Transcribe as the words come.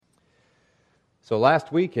So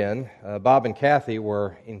last weekend, Bob and Kathy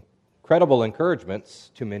were incredible encouragements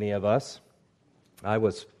to many of us. I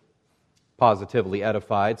was positively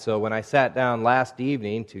edified. So when I sat down last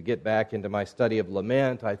evening to get back into my study of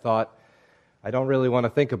lament, I thought, I don't really want to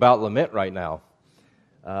think about lament right now.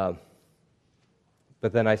 But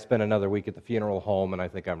then I spent another week at the funeral home, and I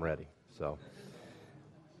think I'm ready. So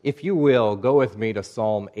if you will, go with me to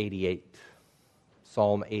Psalm 88.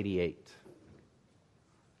 Psalm 88.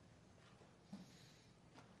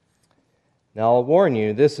 Now, I'll warn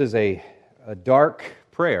you, this is a dark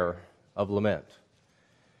prayer of lament.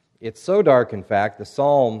 It's so dark, in fact, the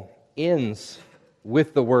psalm ends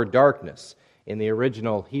with the word darkness. In the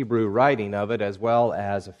original Hebrew writing of it, as well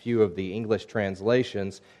as a few of the English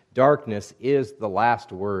translations, darkness is the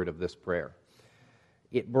last word of this prayer.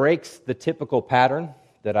 It breaks the typical pattern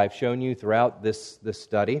that I've shown you throughout this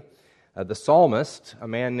study. The psalmist, a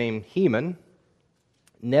man named Heman,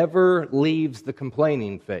 never leaves the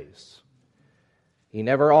complaining phase. He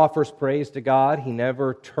never offers praise to God. He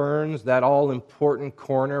never turns that all-important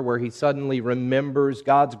corner where he suddenly remembers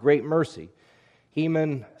God's great mercy.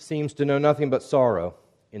 Heman seems to know nothing but sorrow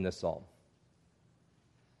in this psalm.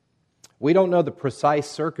 We don't know the precise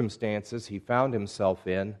circumstances he found himself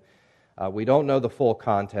in. We don't know the full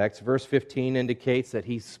context. Verse 15 indicates that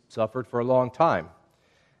he's suffered for a long time.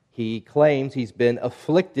 He claims he's been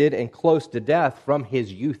afflicted and close to death from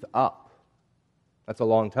his youth up. That's a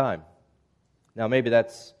long time. Now, maybe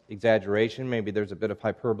that's exaggeration. Maybe there's a bit of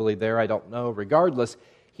hyperbole there. I don't know. Regardless,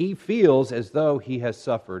 he feels as though he has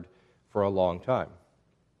suffered for a long time.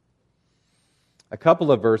 A couple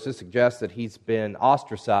of verses suggest that he's been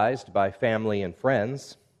ostracized by family and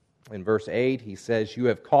friends. In verse 8, he says, "You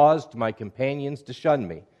have caused my companions to shun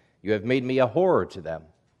me. You have made me a horror to them."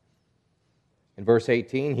 In verse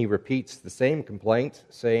 18, he repeats the same complaint,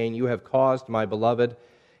 saying, "You have caused my beloved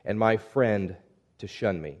and my friend to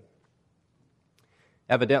shun me."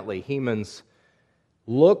 Evidently, Heman's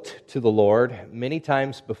looked to the Lord many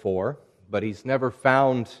times before, but he's never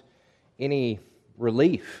found any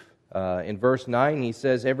relief. In verse 9, he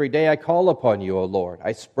says, "Every day I call upon you, O Lord.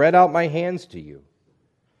 I spread out my hands to you."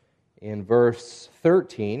 In verse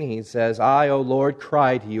 13, he says, "I, O Lord,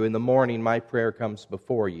 cry to you. In the morning my prayer comes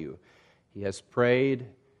before you." He has prayed,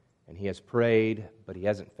 and he has prayed, but he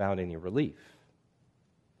hasn't found any relief.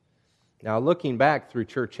 Now, looking back through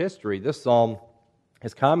church history, this psalm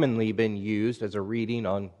has commonly been used as a reading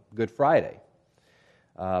on Good Friday,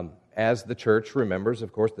 as the church remembers,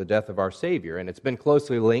 of course, the death of our Savior. And it's been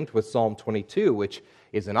closely linked with Psalm 22, which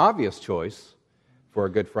is an obvious choice for a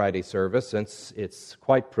Good Friday service since it's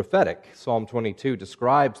quite prophetic. Psalm 22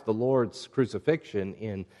 describes the Lord's crucifixion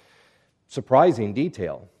in surprising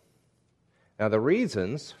detail. Now, the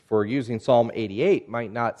reasons for using Psalm 88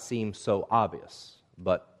 might not seem so obvious,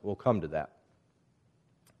 but we'll come to that.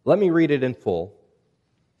 Let me read it in full.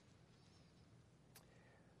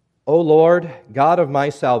 "O Lord, God of my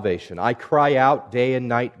salvation, I cry out day and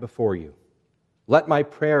night before you. Let my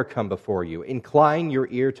prayer come before you. Incline your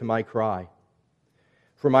ear to my cry.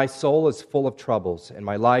 For my soul is full of troubles, and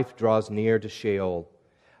my life draws near to Sheol.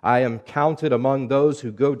 I am counted among those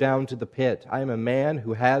who go down to the pit. I am a man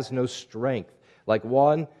who has no strength, like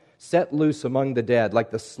one set loose among the dead,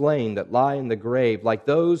 like the slain that lie in the grave, like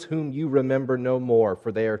those whom you remember no more,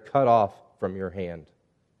 for they are cut off from your hand.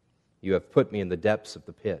 You have put me in the depths of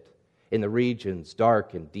the pit, in the regions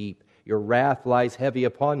dark and deep. Your wrath lies heavy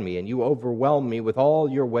upon me, and you overwhelm me with all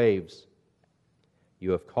your waves.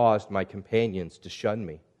 You have caused my companions to shun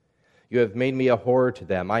me. You have made me a horror to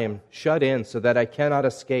them. I am shut in so that I cannot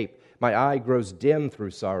escape. My eye grows dim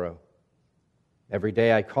through sorrow. Every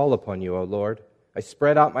day I call upon you, O Lord. I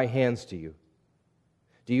spread out my hands to you.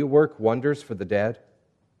 Do you work wonders for the dead?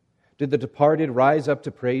 Do the departed rise up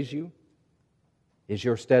to praise you? Is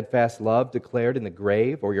your steadfast love declared in the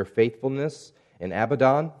grave, or your faithfulness in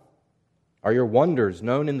Abaddon? Are your wonders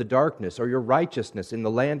known in the darkness, or your righteousness in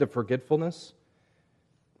the land of forgetfulness?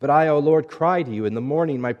 But I, O Lord, cry to you. In the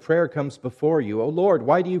morning my prayer comes before you. O Lord,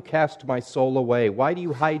 why do you cast my soul away? Why do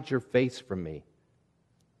you hide your face from me?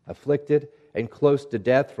 Afflicted and close to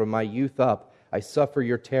death from my youth up, I suffer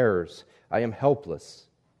your terrors. I am helpless.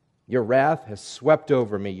 Your wrath has swept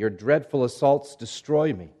over me. Your dreadful assaults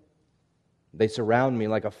destroy me. They surround me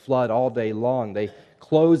like a flood all day long. They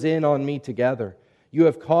close in on me together. You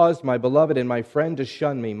have caused my beloved and my friend to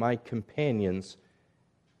shun me. My companions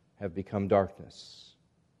have become darkness."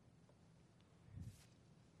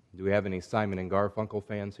 Do we have any Simon and Garfunkel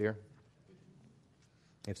fans here?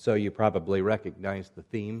 If so, you probably recognize the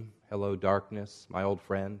theme. Hello, darkness, my old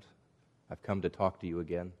friend. I've come to talk to you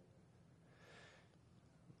again.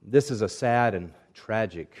 This is a sad and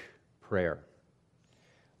tragic prayer.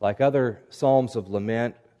 Like other psalms of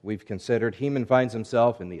lament we've considered, Heman finds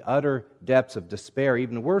himself in the utter depths of despair.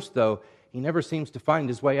 Even worse, though, he never seems to find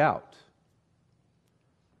his way out.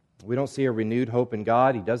 We don't see a renewed hope in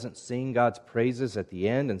God. He doesn't sing God's praises at the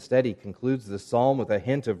end. Instead, he concludes the psalm with a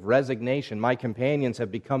hint of resignation. My companions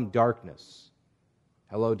have become darkness.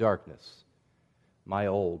 Hello, darkness, my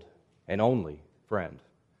old and only friend.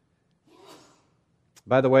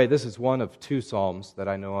 By the way, this is one of two psalms that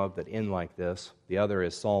I know of that end like this. The other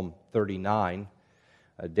is Psalm 39.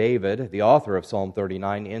 David, the author of Psalm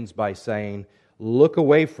 39, ends by saying, "Look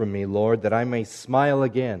away from me, Lord, that I may smile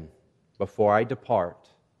again before I depart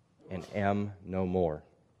and am no more."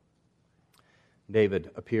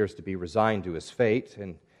 David appears to be resigned to his fate,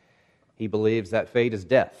 and he believes that fate is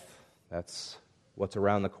death. That's what's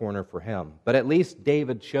around the corner for him. But at least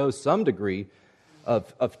David shows some degree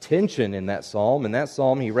of tension in that psalm. In that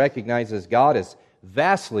psalm, he recognizes God is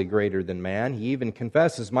vastly greater than man. He even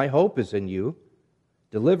confesses, "My hope is in you.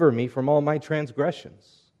 Deliver me from all my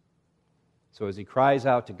transgressions." So as he cries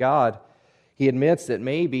out to God, he admits that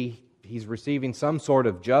maybe he's receiving some sort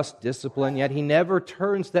of just discipline, yet he never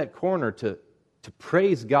turns that corner to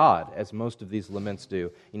praise God, as most of these laments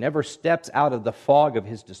do. He never steps out of the fog of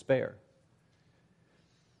his despair.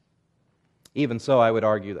 Even so, I would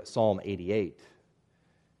argue that Psalm 88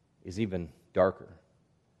 is even darker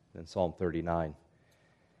than Psalm 39.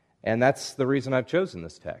 And that's the reason I've chosen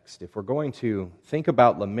this text. If we're going to think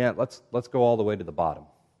about lament, let's go all the way to the bottom.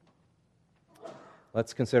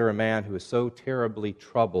 Let's consider a man who is so terribly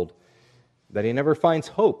troubled that he never finds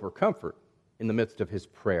hope or comfort in the midst of his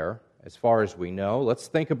prayer, as far as we know. Let's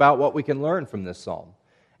think about what we can learn from this psalm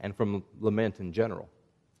and from lament in general.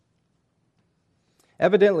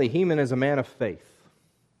 Evidently, Heman is a man of faith.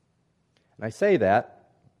 And I say that,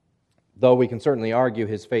 though we can certainly argue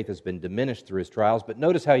his faith has been diminished through his trials, but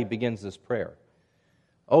notice how he begins this prayer.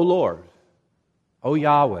 "O Lord, O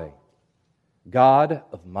Yahweh, God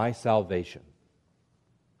of my salvation."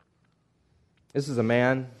 This is a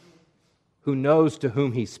man who knows to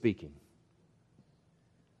whom he's speaking.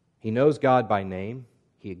 He knows God by name.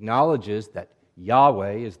 He acknowledges that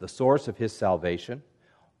Yahweh is the source of his salvation.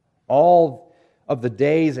 All of the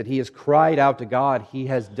days that he has cried out to God, he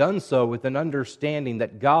has done so with an understanding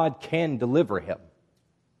that God can deliver him.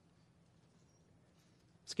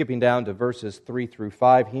 Skipping down to verses 3 through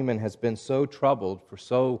 5, Heman has been so troubled for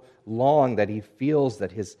so long that he feels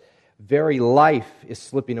that his very life is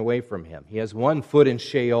slipping away from him. He has one foot in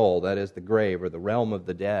Sheol, that is the grave or the realm of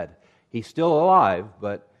the dead. He's still alive,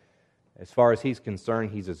 but as far as he's concerned,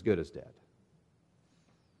 he's as good as dead.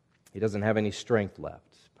 He doesn't have any strength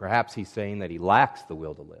left. Perhaps he's saying that he lacks the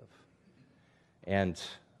will to live. And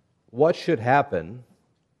what should happen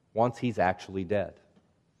once he's actually dead?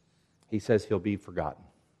 He says he'll be forgotten,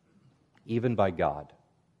 even by God.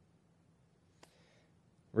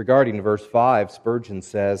 Regarding verse 5, Spurgeon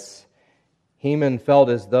says, Heman felt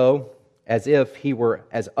as if he were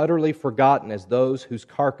as utterly forgotten as those whose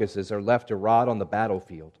carcasses are left to rot on the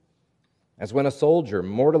battlefield. As when a soldier,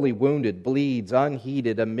 mortally wounded, bleeds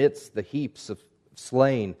unheeded amidst the heaps of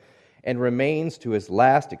slain, and remains to his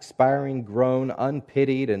last expiring groan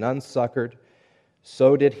unpitied and unsuccored,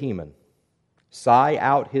 so did Heman sigh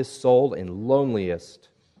out his soul in loneliest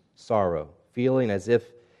sorrow, feeling as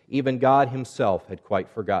if even God himself had quite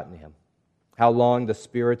forgotten him. How long the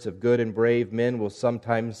spirits of good and brave men will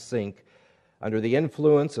sometimes sink. Under the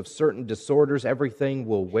influence of certain disorders, everything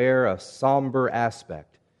will wear a somber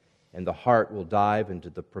aspect, and the heart will dive into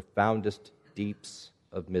the profoundest deeps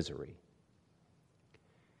of misery.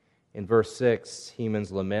 In verse 6,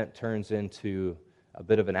 Heman's lament turns into a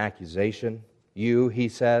bit of an accusation. You, he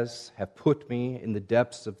says, have put me in the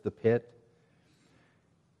depths of the pit.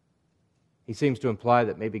 He seems to imply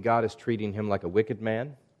that maybe God is treating him like a wicked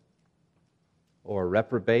man or a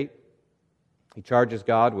reprobate. He charges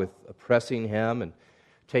God with oppressing him and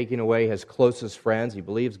taking away his closest friends. He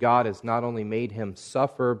believes God has not only made him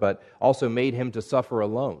suffer, but also made him to suffer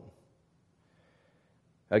alone.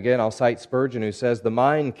 Again, I'll cite Spurgeon, who says, the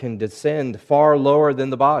mind can descend far lower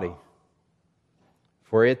than the body,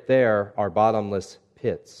 for it there are bottomless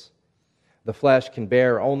pits. The flesh can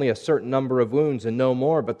bear only a certain number of wounds and no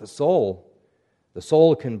more, but the soul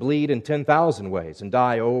can bleed in 10,000 ways and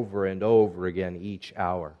die over and over again each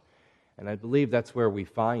hour. And I believe that's where we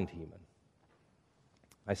find Heman.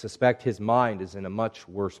 I suspect his mind is in a much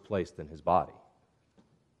worse place than his body.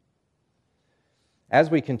 As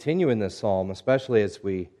we continue in this psalm, especially as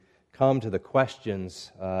we come to the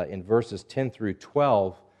questions in verses 10 through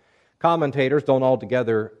 12, commentators don't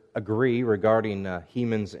altogether agree regarding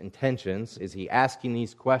Heman's intentions. Is he asking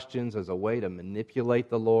these questions as a way to manipulate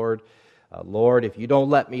the Lord? Lord, if you don't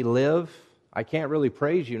let me live, I can't really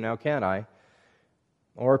praise you now, can I?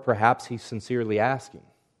 Or perhaps he's sincerely asking,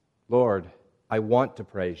 Lord, I want to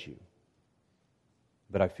praise you,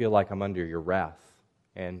 but I feel like I'm under your wrath,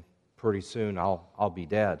 and pretty soon I'll be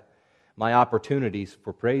dead. My opportunities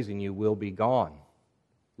for praising you will be gone.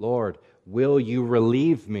 Lord, will you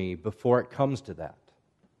relieve me before it comes to that?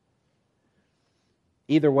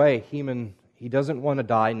 Either way, Heman, he doesn't want to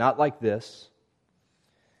die, not like this.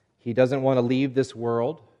 He doesn't want to leave this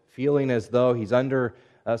world feeling as though he's under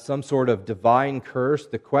some sort of divine curse.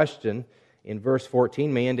 The question in verse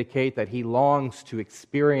 14 may indicate that he longs to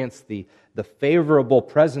experience the favorable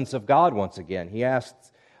presence of God once again. He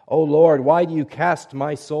asks, "Oh Lord, why do you cast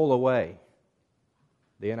my soul away?"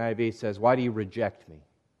 The NIV says, "Why do you reject me?"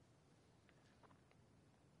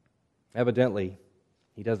 Evidently,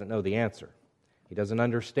 he doesn't know the answer. He doesn't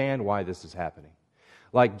understand why this is happening.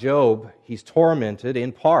 Like Job, he's tormented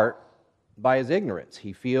in part by his ignorance.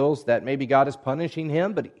 He feels that maybe God is punishing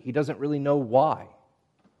him, but he doesn't really know why.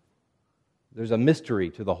 There's a mystery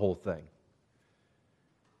to the whole thing.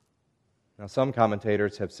 Now, some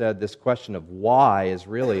commentators have said this question of why is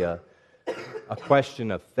really a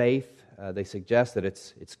question of faith. They suggest that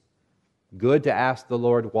it's good to ask the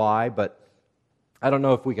Lord why, but I don't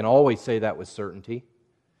know if we can always say that with certainty.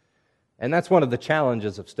 And that's one of the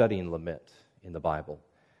challenges of studying lament in the Bible.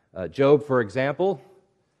 Job, for example,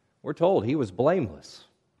 we're told he was blameless.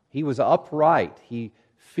 He was upright. He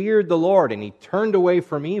feared the Lord and he turned away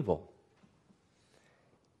from evil.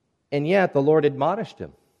 And yet the Lord admonished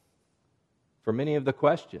him for many of the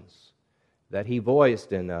questions that he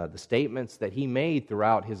voiced and the statements that he made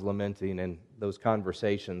throughout his lamenting and those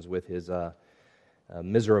conversations with his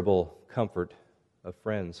miserable comfort of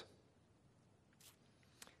friends.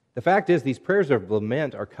 The fact is, these prayers of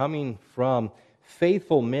lament are coming from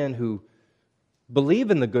faithful men who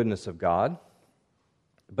believe in the goodness of God,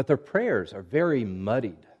 but their prayers are very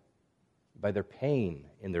muddied by their pain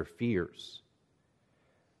and their fears.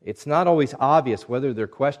 It's not always obvious whether their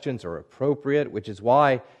questions are appropriate, which is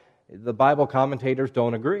why the Bible commentators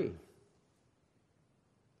don't agree.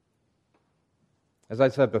 As I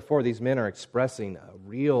said before, these men are expressing a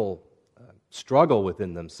real struggle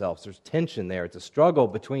within themselves. There's tension there. It's a struggle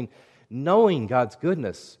between knowing God's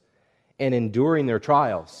goodness and enduring their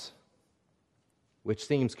trials, which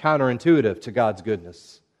seems counterintuitive to God's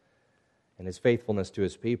goodness and His faithfulness to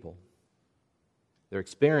His people. They're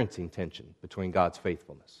experiencing tension between God's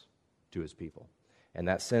faithfulness to His people and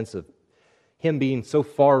that sense of Him being so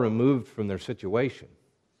far removed from their situation.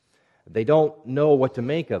 They don't know what to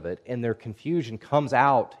make of it, and their confusion comes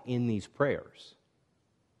out in these prayers.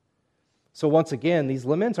 So once again, these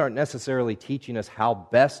laments aren't necessarily teaching us how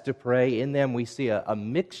best to pray. In them we see a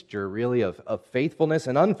mixture, really, of faithfulness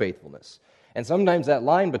and unfaithfulness. And sometimes that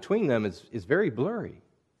line between them is very blurry.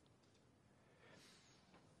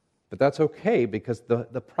 But that's okay, because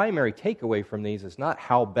the primary takeaway from these is not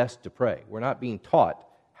how best to pray. We're not being taught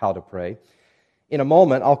how to pray. In a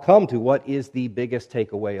moment, I'll come to what is the biggest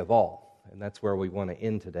takeaway of all, and that's where we want to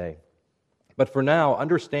end today. But for now,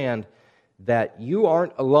 understand that you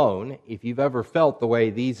aren't alone if you've ever felt the way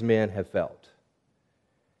these men have felt.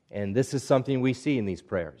 And this is something we see in these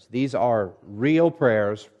prayers. These are real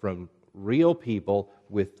prayers from real people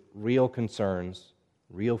with real concerns,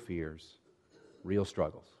 real fears, real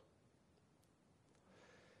struggles.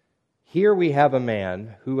 Here we have a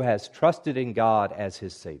man who has trusted in God as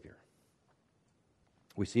his Savior.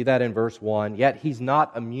 We see that in verse 1, yet he's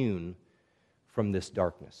not immune from this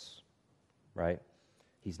darkness, right?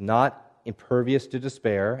 He's not impervious to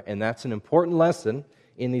despair, and that's an important lesson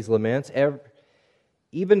in these laments.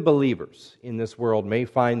 Even believers in this world may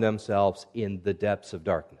find themselves in the depths of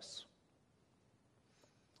darkness.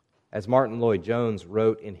 As Martin Lloyd-Jones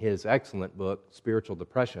wrote in his excellent book, Spiritual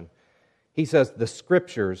Depression, he says, the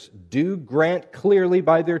Scriptures do grant clearly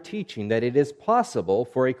by their teaching that it is possible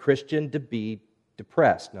for a Christian to be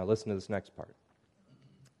depressed. Now listen to this next part.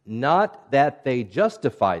 Not that they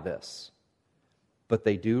justify this, but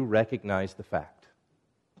they do recognize the fact.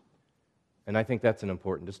 And I think that's an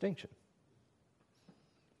important distinction.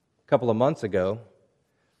 A couple of months ago,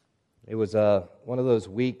 it was one of those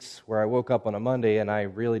weeks where I woke up on a Monday and I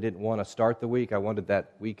really didn't want to start the week. I wanted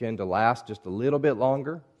that weekend to last just a little bit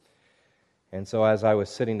longer. And so as I was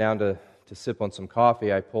sitting down to sip on some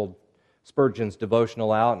coffee, I pulled Spurgeon's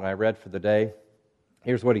devotional out and I read for the day.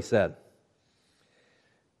 Here's what he said.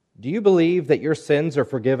 Do you believe that your sins are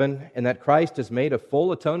forgiven and that Christ has made a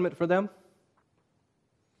full atonement for them?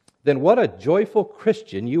 Then what a joyful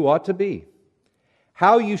Christian you ought to be.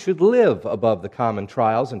 How you should live above the common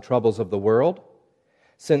trials and troubles of the world.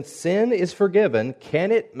 Since sin is forgiven,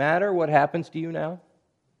 can it matter what happens to you now?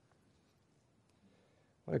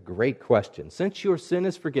 What a great question. Since your sin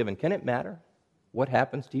is forgiven, can it matter what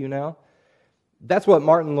happens to you now? That's what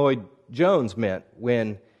Martin Lloyd-Jones meant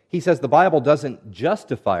when he says the Bible doesn't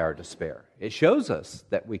justify our despair. It shows us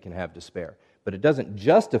that we can have despair, but it doesn't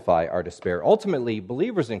justify our despair. Ultimately,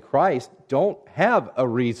 believers in Christ don't have a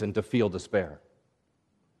reason to feel despair.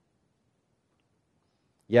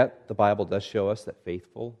 Yet, the Bible does show us that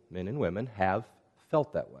faithful men and women have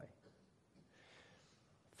felt that way.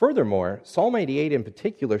 Furthermore, Psalm 88 in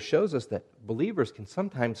particular shows us that believers can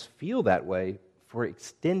sometimes feel that way for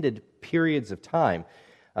extended periods of time.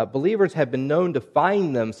 Believers have been known to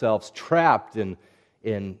find themselves trapped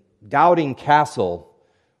in doubting castle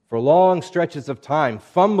for long stretches of time,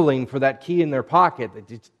 fumbling for that key in their pocket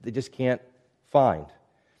that they just can't find.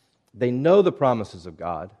 They know the promises of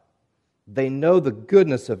God. They know the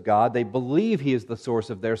goodness of God. They believe He is the source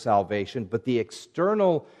of their salvation, but the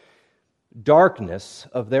external darkness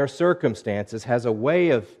of their circumstances has a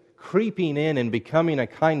way of creeping in and becoming a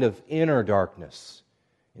kind of inner darkness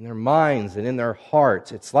in their minds and in their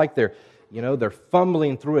hearts. It's like they're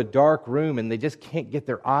fumbling through a dark room and they just can't get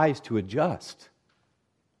their eyes to adjust.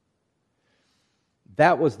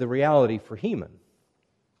 That was the reality for Heman.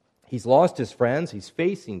 He's lost his friends, he's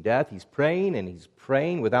facing death, he's praying, and he's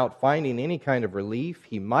praying without finding any kind of relief.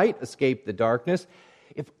 He might escape the darkness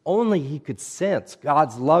if only he could sense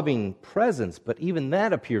God's loving presence, but even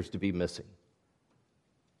that appears to be missing.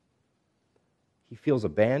 He feels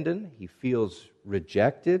abandoned, he feels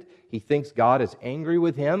rejected, he thinks God is angry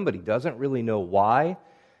with him, but he doesn't really know why.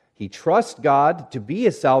 He trusts God to be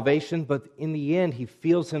his salvation, but in the end he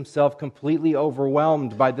feels himself completely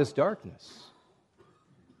overwhelmed by this darkness.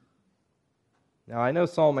 Now, I know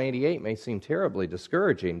Psalm 88 may seem terribly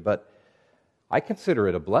discouraging, but I consider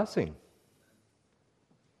it a blessing.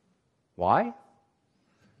 Why?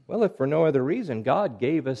 Well, if for no other reason, God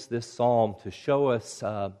gave us this psalm to show us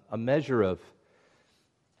a measure of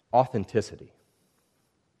authenticity.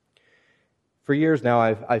 For years now,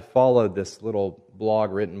 I've followed this little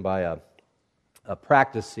blog written by a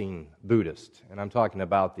practicing Buddhist, and I'm talking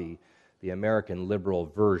about the American liberal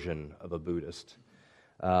version of a Buddhist.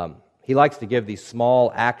 He likes to give these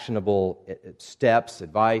small, actionable steps,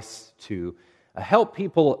 advice to help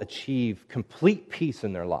people achieve complete peace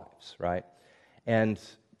in their lives, right? And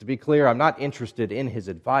to be clear, I'm not interested in his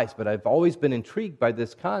advice, but I've always been intrigued by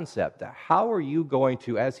this concept that how are you going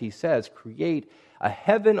to, as he says, create a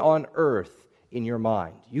heaven on earth in your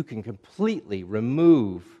mind? You can completely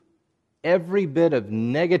remove every bit of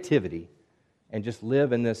negativity and just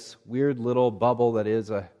live in this weird little bubble that is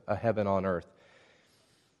a heaven on earth.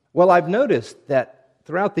 Well, I've noticed that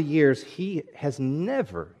throughout the years, he has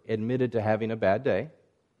never admitted to having a bad day.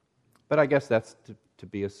 But I guess that's to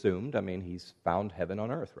be assumed. I mean, he's found heaven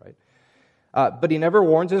on earth, right? But he never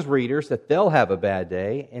warns his readers that they'll have a bad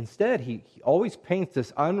day. Instead, he always paints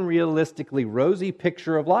this unrealistically rosy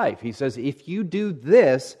picture of life. He says, if you do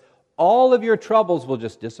this, all of your troubles will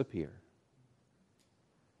just disappear.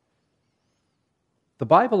 The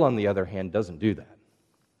Bible, on the other hand, doesn't do that.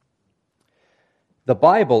 The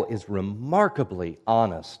Bible is remarkably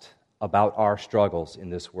honest about our struggles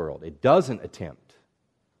in this world. It doesn't attempt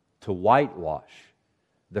to whitewash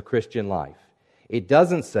the Christian life. It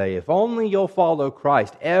doesn't say, if only you'll follow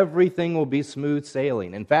Christ, everything will be smooth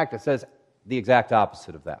sailing. In fact, it says the exact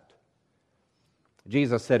opposite of that.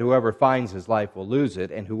 Jesus said, whoever finds his life will lose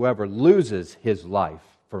it, and whoever loses his life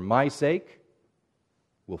for my sake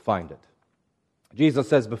will find it. Jesus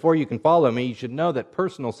says, before you can follow me, you should know that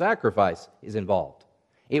personal sacrifice is involved.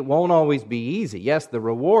 It won't always be easy. Yes, the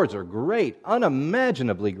rewards are great,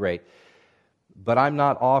 unimaginably great, but I'm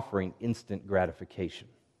not offering instant gratification.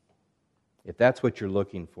 If that's what you're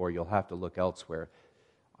looking for, you'll have to look elsewhere.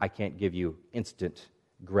 I can't give you instant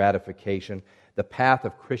gratification. The path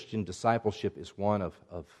of Christian discipleship is one of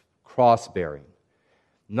cross-bearing.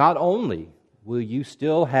 Not only will you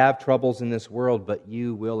still have troubles in this world, but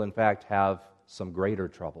you will in fact have some greater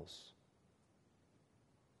troubles.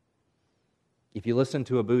 If you listen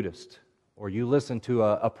to a Buddhist, or you listen to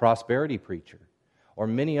a prosperity preacher, or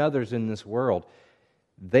many others in this world,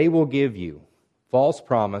 they will give you false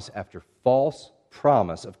promise after false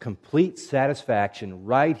promise of complete satisfaction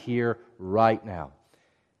right here, right now.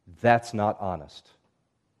 That's not honest.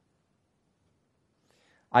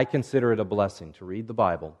 I consider it a blessing to read the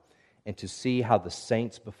Bible and to see how the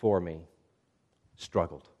saints before me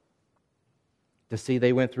struggled. To see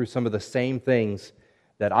they went through some of the same things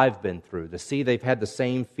that I've been through, to see they've had the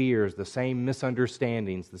same fears, the same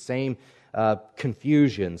misunderstandings, the same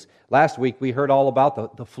confusions. Last week we heard all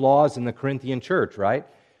about the flaws in the Corinthian church, right?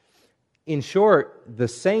 In short, the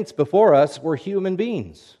saints before us were human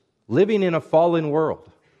beings living in a fallen world.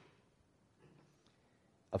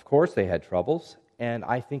 Of course they had troubles, and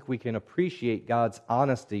I think we can appreciate God's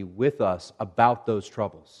honesty with us about those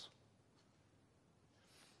troubles.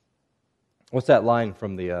 What's that line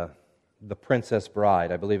from the Princess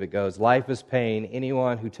Bride? I believe it goes, "Life is pain.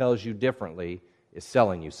 Anyone who tells you differently is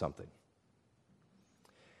selling you something."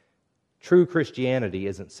 True Christianity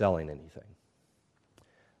isn't selling anything.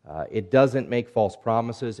 It doesn't make false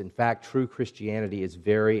promises. In fact, true Christianity is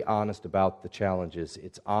very honest about the challenges.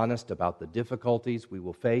 It's honest about the difficulties we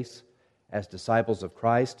will face as disciples of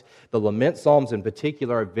Christ. The lament psalms in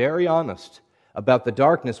particular are very honest about the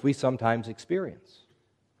darkness we sometimes experience.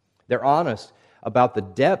 They're honest about the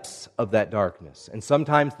depths of that darkness and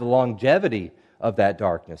sometimes the longevity of that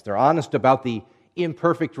darkness. They're honest about the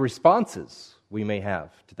imperfect responses we may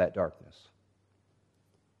have to that darkness.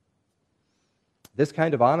 This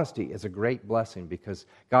kind of honesty is a great blessing because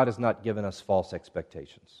God has not given us false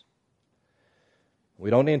expectations. We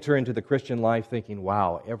don't enter into the Christian life thinking,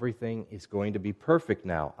 wow, everything is going to be perfect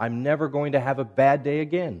now. I'm never going to have a bad day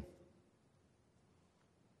again.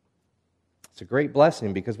 It's a great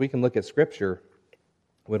blessing because we can look at Scripture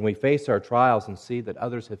when we face our trials and see that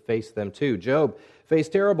others have faced them too. Job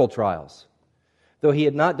faced terrible trials, though he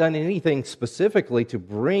had not done anything specifically to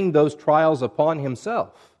bring those trials upon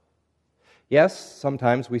himself. Yes,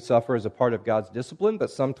 sometimes we suffer as a part of God's discipline,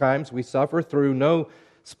 but sometimes we suffer through no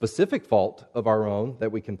specific fault of our own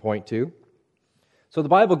that we can point to. So the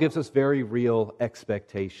Bible gives us very real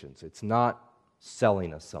expectations. It's not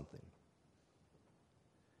selling us something.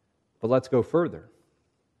 But let's go further.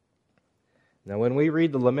 Now, when we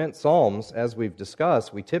read the lament psalms, as we've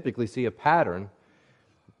discussed, we typically see a pattern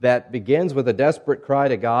that begins with a desperate cry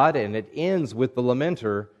to God, and it ends with the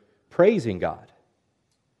lamenter praising God.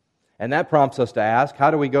 And that prompts us to ask, how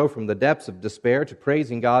do we go from the depths of despair to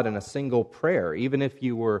praising God in a single prayer? Even if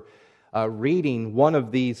you were reading one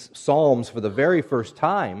of these psalms for the very first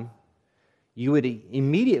time, you would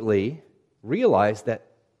immediately realize that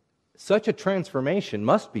such a transformation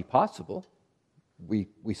must be possible. We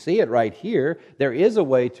see it right here. There is a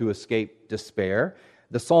way to escape despair.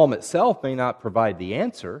 The psalm itself may not provide the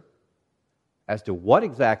answer as to what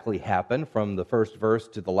exactly happened from the first verse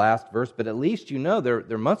to the last verse, but at least you know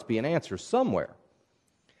there must be an answer somewhere.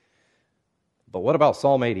 But what about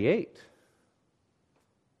Psalm 88?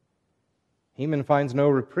 Heman finds no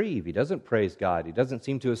reprieve. He doesn't praise God. He doesn't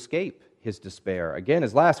seem to escape his despair. Again,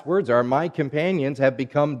 his last words are, "My companions have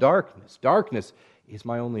become darkness. Darkness is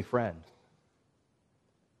my only friend."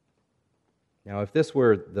 Now, if this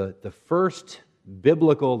were the first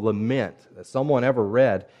biblical lament that someone ever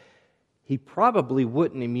read, he probably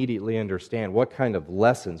wouldn't immediately understand what kind of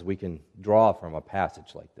lessons we can draw from a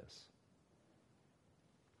passage like this.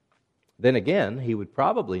 Then again, he would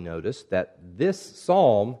probably notice that this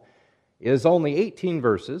psalm is only 18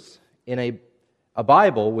 verses in a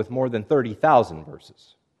Bible with more than 30,000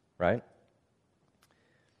 verses, right?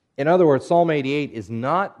 In other words, Psalm 88 is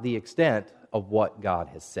not the extent of what God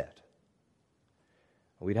has said.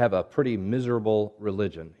 We'd have a pretty miserable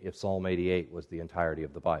religion if Psalm 88 was the entirety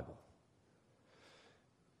of the Bible.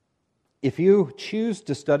 If you choose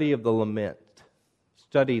to study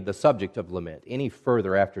the subject of lament any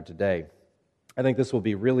further after today, I think this will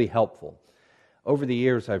be really helpful. Over the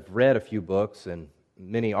years, I've read a few books and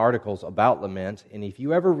many articles about lament, and if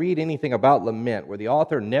you ever read anything about lament where the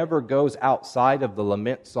author never goes outside of the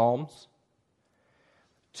lament psalms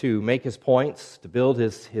to make his points, to build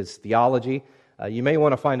his theology, you may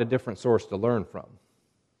want to find a different source to learn from.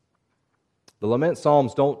 The lament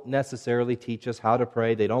psalms don't necessarily teach us how to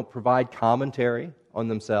pray. They don't provide commentary on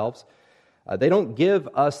themselves. They don't give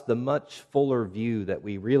us the much fuller view that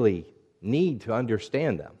we really need to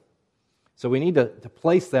understand them. So we need to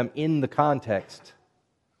place them in the context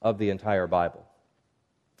of the entire Bible.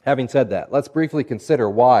 Having said that, let's briefly consider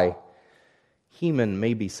why Heman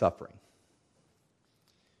may be suffering.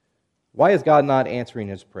 Why is God not answering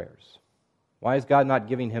his prayers? Why is God not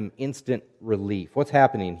giving him instant relief? What's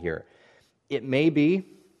happening here? It may be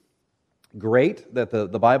great that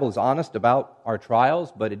the Bible is honest about our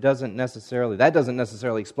trials, but that doesn't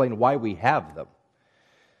necessarily explain why we have them.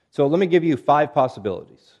 So let me give you 5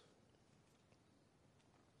 possibilities.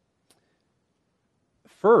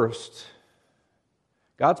 First,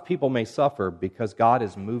 God's people may suffer because God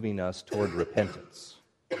is moving us toward repentance.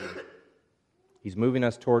 He's moving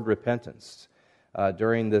us toward repentance.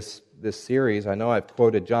 during this series. I know I've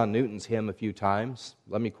quoted John Newton's hymn a few times.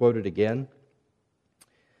 Let me quote it again.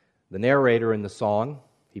 The narrator in the song,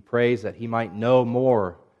 he prays that he might know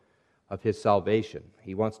more of his salvation.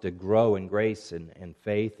 He wants to grow in grace and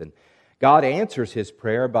faith. And God answers his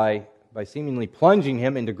prayer by seemingly plunging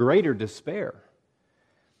him into greater despair.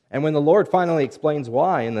 And when the Lord finally explains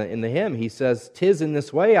why in the hymn, he says, "'Tis in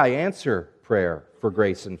this way I answer prayer for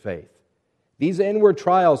grace and faith. These inward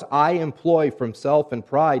trials I employ from self and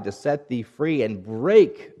pride to set thee free and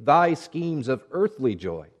break thy schemes of earthly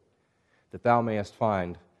joy, that thou mayest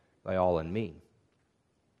find thy all in me."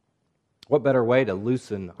 What better way to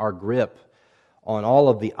loosen our grip on all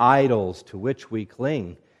of the idols to which we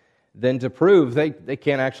cling than to prove they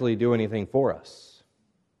can't actually do anything for us.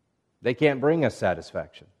 They can't bring us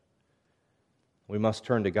satisfaction. We must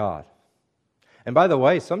turn to God. And by the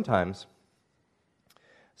way, sometimes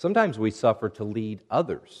we suffer to lead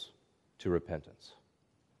others to repentance.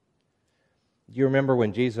 Do you remember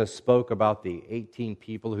when Jesus spoke about the 18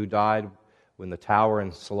 people who died when the tower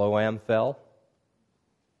in Siloam fell?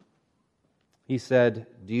 He said,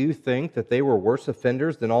 "Do you think that they were worse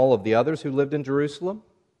offenders than all of the others who lived in Jerusalem?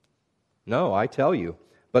 No, I tell you,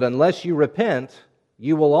 but unless you repent,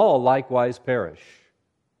 you will all likewise perish."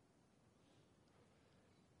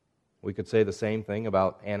 We could say the same thing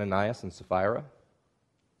about Ananias and Sapphira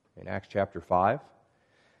in Acts chapter 5.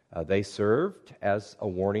 They served as a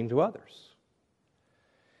warning to others.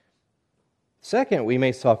 Second, we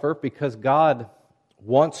may suffer because God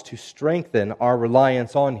wants to strengthen our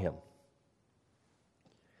reliance on Him.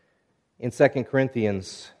 In 2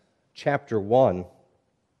 Corinthians chapter 1,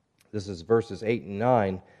 this is verses 8 and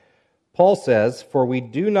 9, Paul says, "For we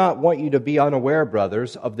do not want you to be unaware,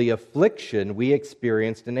 brothers, of the affliction we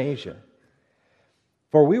experienced in Asia.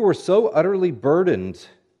 For we were so utterly burdened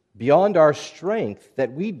beyond our strength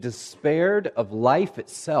that we despaired of life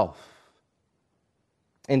itself.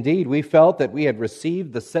 Indeed, we felt that we had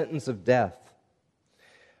received the sentence of death.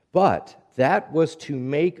 But that was to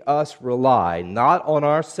make us rely not on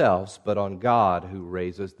ourselves, but on God who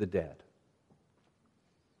raises the dead."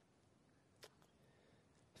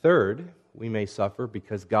 Third, we may suffer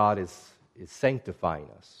because God is sanctifying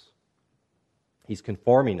us. He's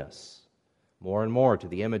conforming us more and more to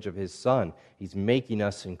the image of His Son. He's making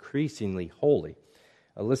us increasingly holy.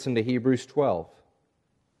 Listen to Hebrews 12.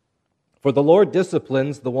 "For the Lord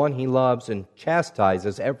disciplines the one He loves and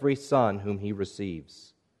chastises every son whom He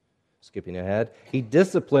receives." Skipping ahead, He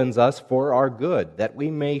disciplines us for our good, that we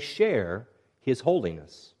may share His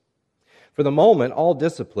holiness. For the moment, all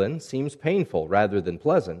discipline seems painful rather than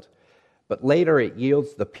pleasant, but later it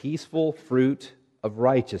yields the peaceful fruit of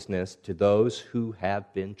righteousness to those who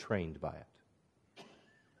have been trained by it.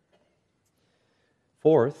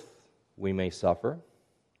 Fourth, we may suffer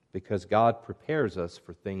because God prepares us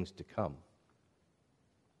for things to come.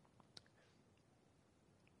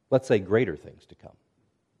 Let's say greater things to come.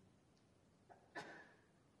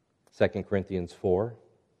 2 Corinthians 4,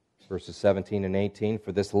 verses 17 and 18,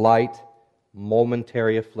 "For this light,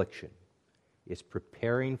 momentary affliction is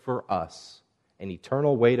preparing for us an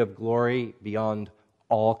eternal weight of glory beyond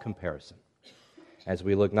all comparison, as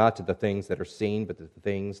we look not to the things that are seen, but to the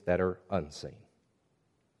things that are unseen."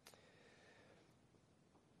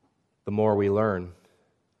 The more we learn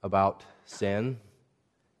about sin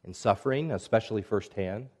and suffering, especially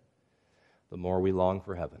firsthand, the more we long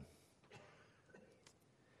for heaven.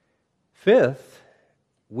 Fifth,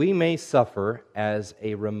 we may suffer as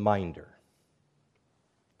a reminder.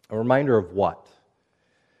 A reminder of what?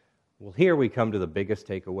 Well, here we come to the biggest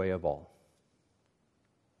takeaway of all.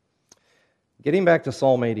 Getting back to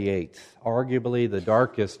Psalm 88, arguably the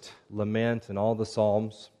darkest lament in all the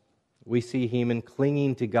Psalms, we see Heman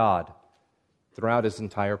clinging to God throughout his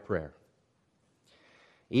entire prayer.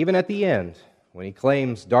 Even at the end, when he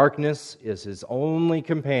claims darkness is his only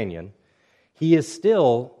companion, he is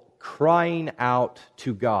still crying out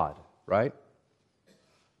to God, right?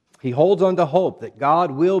 He holds on to hope that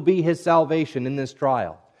God will be his salvation in this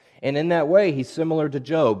trial. And in that way, he's similar to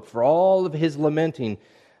Job. For all of his lamenting,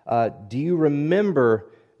 do you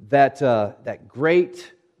remember that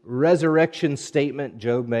great resurrection statement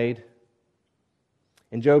Job made?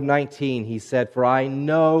 In Job 19, he said, "For I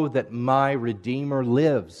know that my Redeemer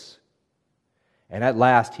lives, and at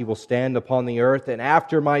last He will stand upon the earth, and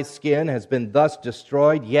after my skin has been thus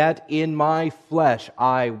destroyed, yet in my flesh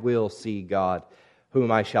I will see God,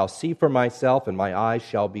 whom I shall see for myself, and my eyes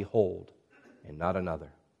shall behold, and not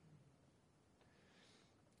another."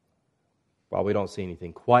 While we don't see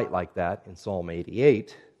anything quite like that in Psalm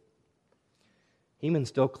 88, Heman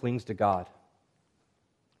still clings to God.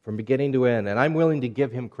 from beginning to end, and I'm willing to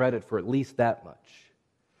give him credit for at least that much.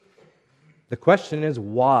 The question is,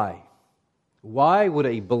 why? Why would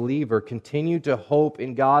a believer continue to hope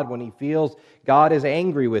in God when he feels God is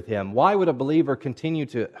angry with him? Why would a believer continue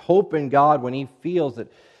to hope in God when he feels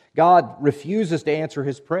that God refuses to answer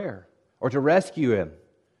his prayer or to rescue him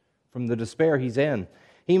from the despair he's in?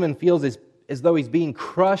 Heman feels as though he's being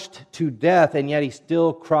crushed to death, and yet he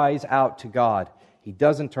still cries out to God. He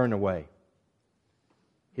doesn't turn away.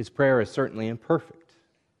 His prayer is certainly imperfect,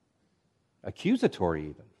 accusatory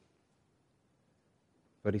even,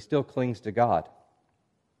 but he still clings to God.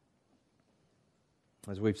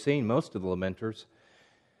 As we've seen, most of the lamenters,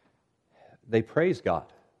 they praise God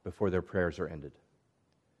before their prayers are ended.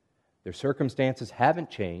 Their circumstances haven't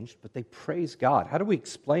changed, but they praise God. How do we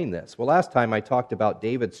explain this? Well, last time I talked about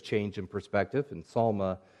David's change in perspective in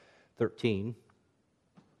Psalm 13.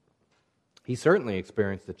 He certainly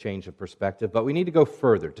experienced a change of perspective, but we need to go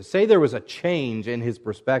further. To say there was a change in his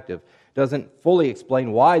perspective doesn't fully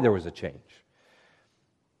explain why there was a change.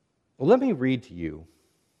 Well, let me read to you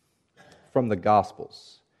from the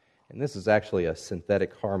Gospels. And this is actually a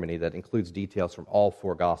synthetic harmony that includes details from all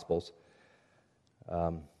four Gospels.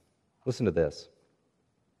 Listen to this.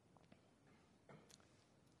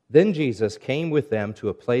 Then Jesus came with them to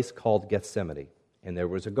a place called Gethsemane, and there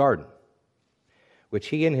was a garden, which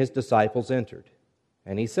he and his disciples entered.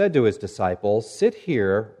 And he said to his disciples, "Sit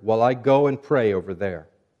here while I go and pray over there."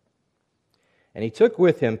 And he took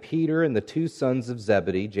with him Peter and the two sons of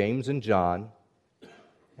Zebedee, James and John,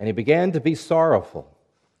 and he began to be sorrowful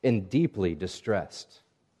and deeply distressed.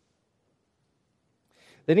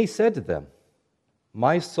 Then he said to them,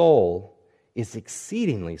 "My soul is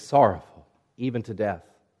exceedingly sorrowful, even to death.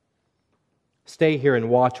 Stay here and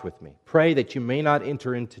watch with me. Pray that you may not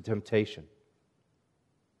enter into temptation."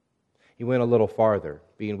 He went a little farther,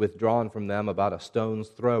 being withdrawn from them about a stone's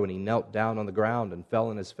throw, and he knelt down on the ground and fell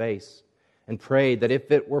on his face, and prayed that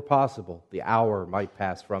if it were possible, the hour might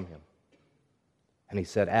pass from him. And he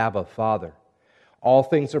said, "Abba, Father, all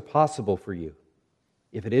things are possible for you.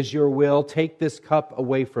 If it is your will, take this cup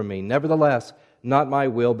away from me. Nevertheless, not my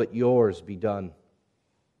will, but yours be done."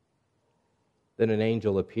 Then an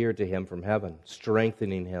angel appeared to him from heaven,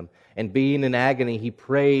 strengthening him. And being in agony, he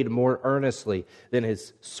prayed more earnestly. Then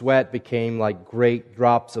his sweat became like great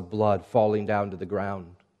drops of blood falling down to the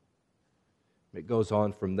ground. It goes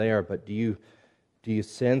on from there, but do you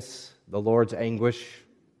sense the Lord's anguish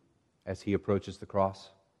as he approaches the cross?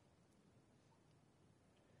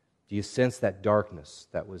 Do you sense that darkness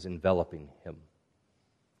that was enveloping him?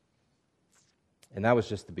 And that was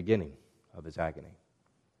just the beginning of his agony.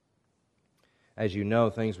 As you know,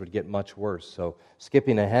 things would get much worse. So,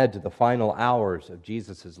 skipping ahead to the final hours of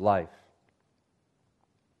Jesus' life.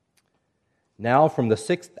 Now, from the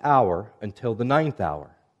 6th hour until the 9th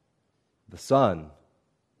hour, the sun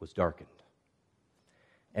was darkened,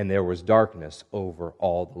 and there was darkness over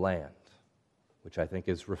all the land, which I think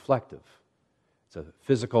is reflective. It's a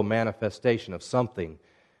physical manifestation of something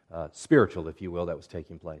spiritual, if you will, that was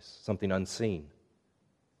taking place, something unseen.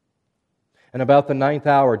 And about the 9th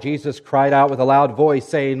hour, Jesus cried out with a loud voice,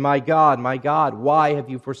 saying, my God, why have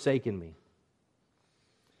you forsaken me?"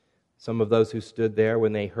 Some of those who stood there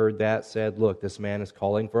when they heard that said, "Look, this man is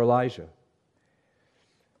calling for Elijah."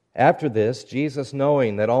 After this, Jesus,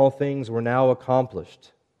 knowing that all things were now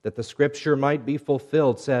accomplished, that the Scripture might be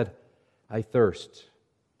fulfilled, said, "I thirst."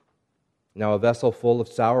 Now a vessel full of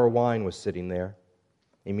sour wine was sitting there.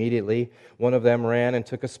 Immediately, one of them ran and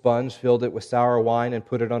took a sponge, filled it with sour wine, and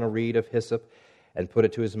put it on a reed of hyssop, and put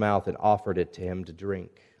it to his mouth, and offered it to him to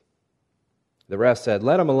drink. The rest said,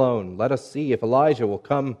 "Let him alone. Let us see if Elijah will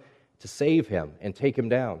come to save him and take him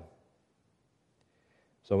down."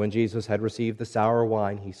 So when Jesus had received the sour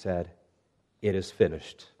wine, he said, "It is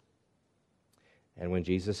finished." And when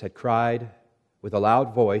Jesus had cried with a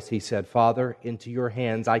loud voice, he said, "Father, into your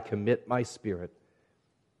hands I commit my spirit."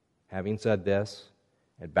 Having said this,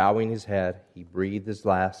 and bowing his head, he breathed his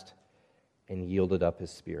last and yielded up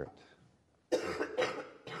his spirit.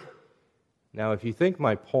 Now, if you think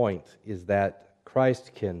my point is that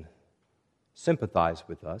Christ can sympathize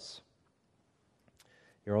with us,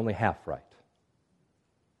 you're only half right.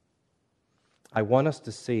 I want us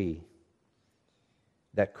to see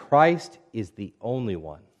that Christ is the only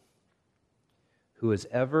one who has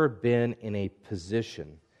ever been in a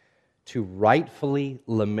position to rightfully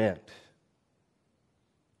lament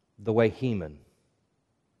the way Heman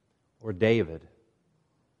or David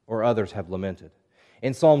or others have lamented.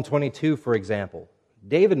 In Psalm 22, for example,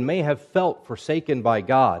 David may have felt forsaken by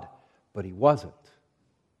God, but he wasn't.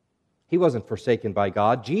 He wasn't forsaken by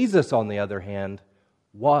God. Jesus, on the other hand,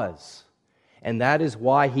 was. And that is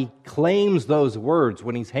why he claims those words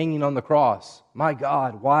when he's hanging on the cross. My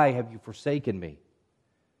God, why have you forsaken me?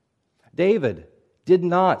 David did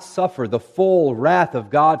not suffer the full wrath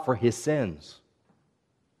of God for his sins.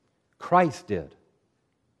 Christ did.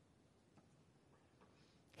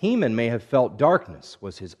 Heman may have felt darkness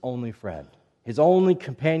was his only friend, his only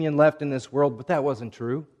companion left in this world, but that wasn't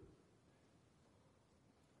true.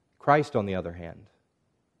 Christ, on the other hand,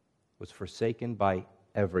 was forsaken by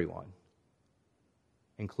everyone,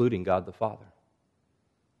 including God the Father.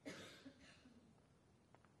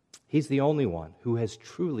 He's the only one who has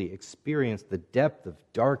truly experienced the depth of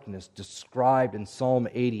darkness described in Psalm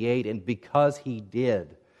 88, and because he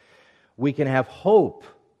did, we can have hope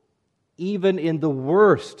even in the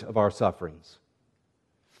worst of our sufferings.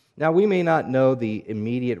 Now, we may not know the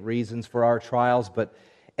immediate reasons for our trials, but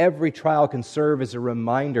every trial can serve as a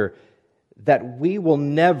reminder that we will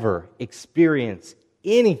never experience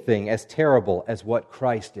anything as terrible as what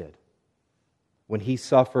Christ did when he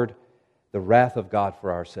suffered the wrath of God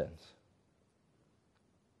for our sins.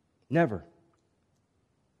 Never.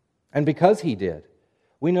 And because he did,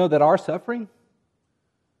 we know that our suffering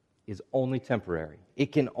is only temporary.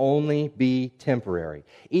 It can only be temporary.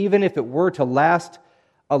 Even if it were to last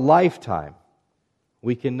a lifetime,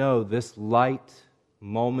 we can know this light,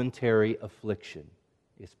 momentary affliction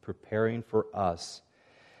is preparing for us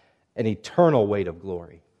an eternal weight of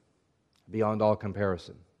glory beyond all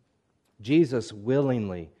comparison. Jesus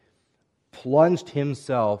willingly plunged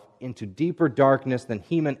himself into deeper darkness than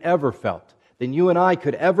Heman ever felt, than you and I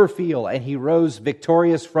could ever feel, and he rose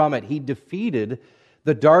victorious from it. He defeated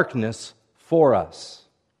the darkness for us.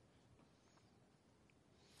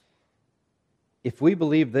 If we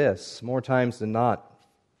believe this, more times than not,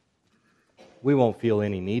 we won't feel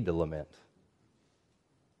any need to lament.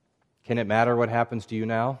 Can it matter what happens to you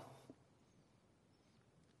now?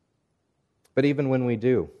 But even when we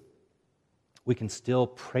do, we can still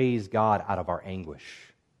praise God out of our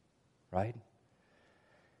anguish, right?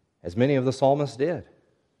 As many of the psalmists did.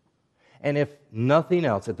 And if nothing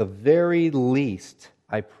else, at the very least,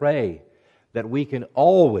 I pray that we can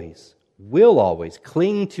always, will always,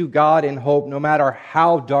 cling to God in hope no matter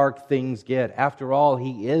how dark things get. After all,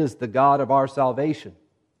 he is the God of our salvation.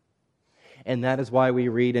 And that is why we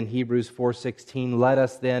read in Hebrews 4:16, let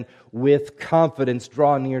us then with confidence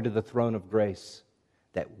draw near to the throne of grace,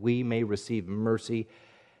 that we may receive mercy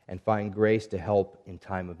and find grace to help in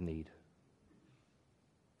time of need.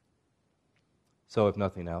 So if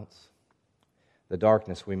nothing else, the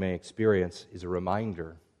darkness we may experience is a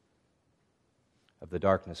reminder of the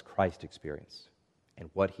darkness Christ experienced and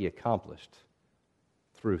what he accomplished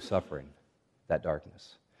through suffering that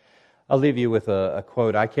darkness. I'll leave you with a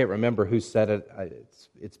quote. I can't remember who said it.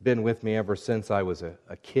 It's been with me ever since I was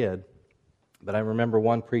a kid. But I remember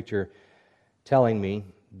one preacher telling me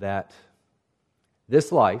that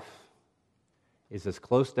this life is as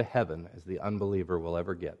close to heaven as the unbeliever will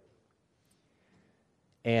ever get.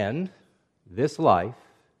 And this life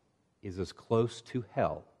is as close to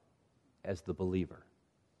hell as the believer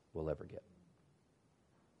will ever get.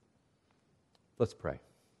 Let's pray.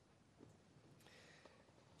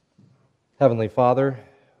 Heavenly Father,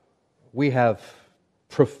 we have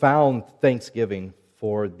profound thanksgiving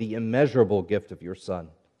for the immeasurable gift of your Son,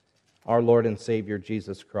 our Lord and Savior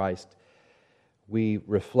Jesus Christ. We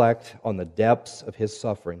reflect on the depths of his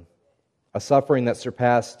suffering, a suffering that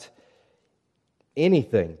surpassed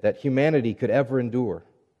anything that humanity could ever endure.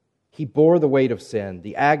 He bore the weight of sin,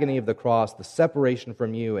 the agony of the cross, the separation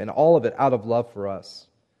from you, and all of it out of love for us.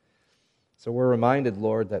 So we're reminded,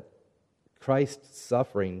 Lord, that Christ's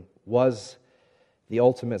suffering was the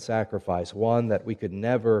ultimate sacrifice, one that we could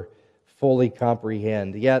never fully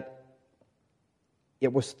comprehend. Yet,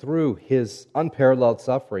 it was through his unparalleled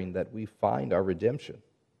suffering that we find our redemption,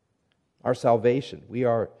 our salvation. We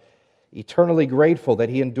are eternally grateful that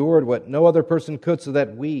he endured what no other person could so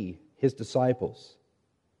that we, his disciples,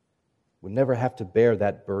 would never have to bear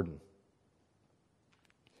that burden.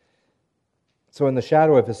 So in the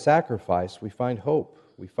shadow of his sacrifice, we find hope.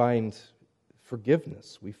 We find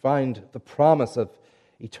forgiveness. We find the promise of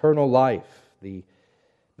eternal life, the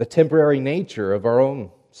temporary nature of our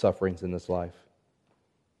own sufferings in this life.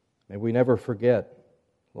 May we never forget,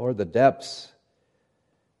 Lord, the depths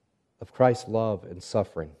of Christ's love and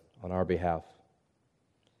suffering on our behalf,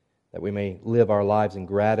 that we may live our lives in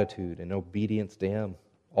gratitude and obedience to him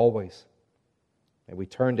always. May we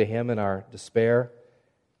turn to him in our despair,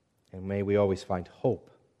 and may we always find hope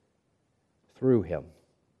through him,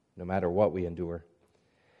 no matter what we endure.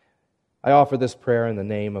 I offer this prayer in the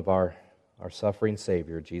name of our suffering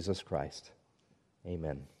Savior, Jesus Christ.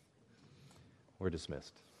 Amen. We're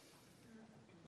dismissed.